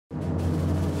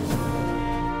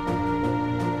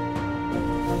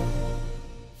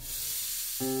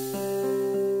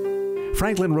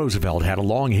Franklin Roosevelt had a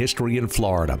long history in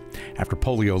Florida. After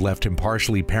polio left him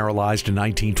partially paralyzed in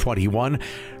 1921,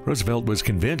 Roosevelt was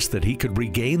convinced that he could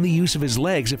regain the use of his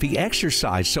legs if he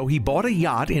exercised, so he bought a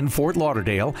yacht in Fort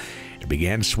Lauderdale and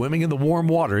began swimming in the warm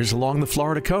waters along the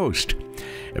Florida coast.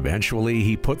 Eventually,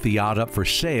 he put the yacht up for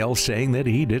sale, saying that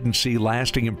he didn't see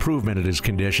lasting improvement in his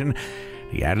condition.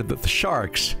 He added that the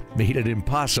sharks made it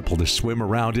impossible to swim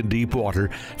around in deep water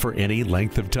for any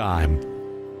length of time.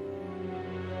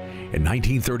 In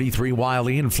 1933,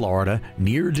 Wiley in Florida,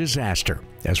 near disaster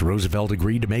as Roosevelt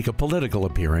agreed to make a political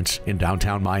appearance in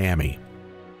downtown Miami.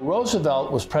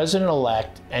 Roosevelt was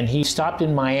president-elect, and he stopped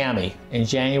in Miami in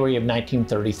January of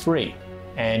 1933,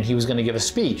 and he was going to give a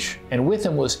speech, and with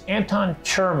him was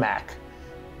Cermak,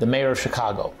 the mayor of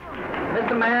Chicago.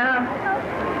 Mr. Mayor,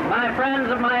 my friends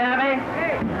of Miami,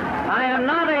 I am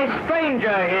not a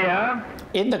stranger here.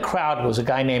 In the crowd was a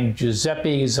guy named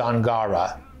Giuseppe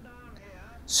Zangara.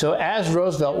 So as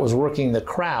Roosevelt was working the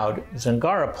crowd,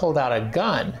 Zangara pulled out a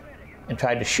gun and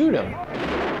tried to shoot him.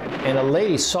 And a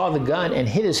lady saw the gun and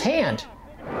hit his hand.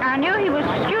 I knew he was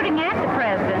shooting at the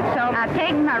president, so I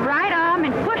take my right arm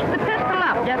and pushed the pistol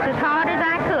up just as hard as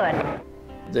I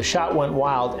could. The shot went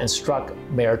wild and struck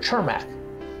Mayor Cermak,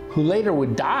 who later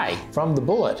would die from the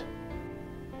bullet.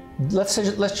 Let's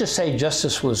just say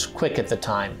justice was quick at the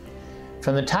time.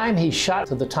 From the time he shot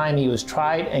to the time he was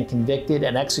tried and convicted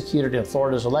and executed in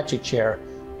Florida's electric chair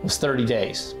was 30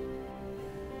 days.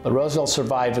 But Roosevelt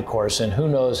survived, of course, and who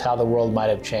knows how the world might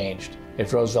have changed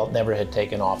if Roosevelt never had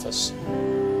taken office.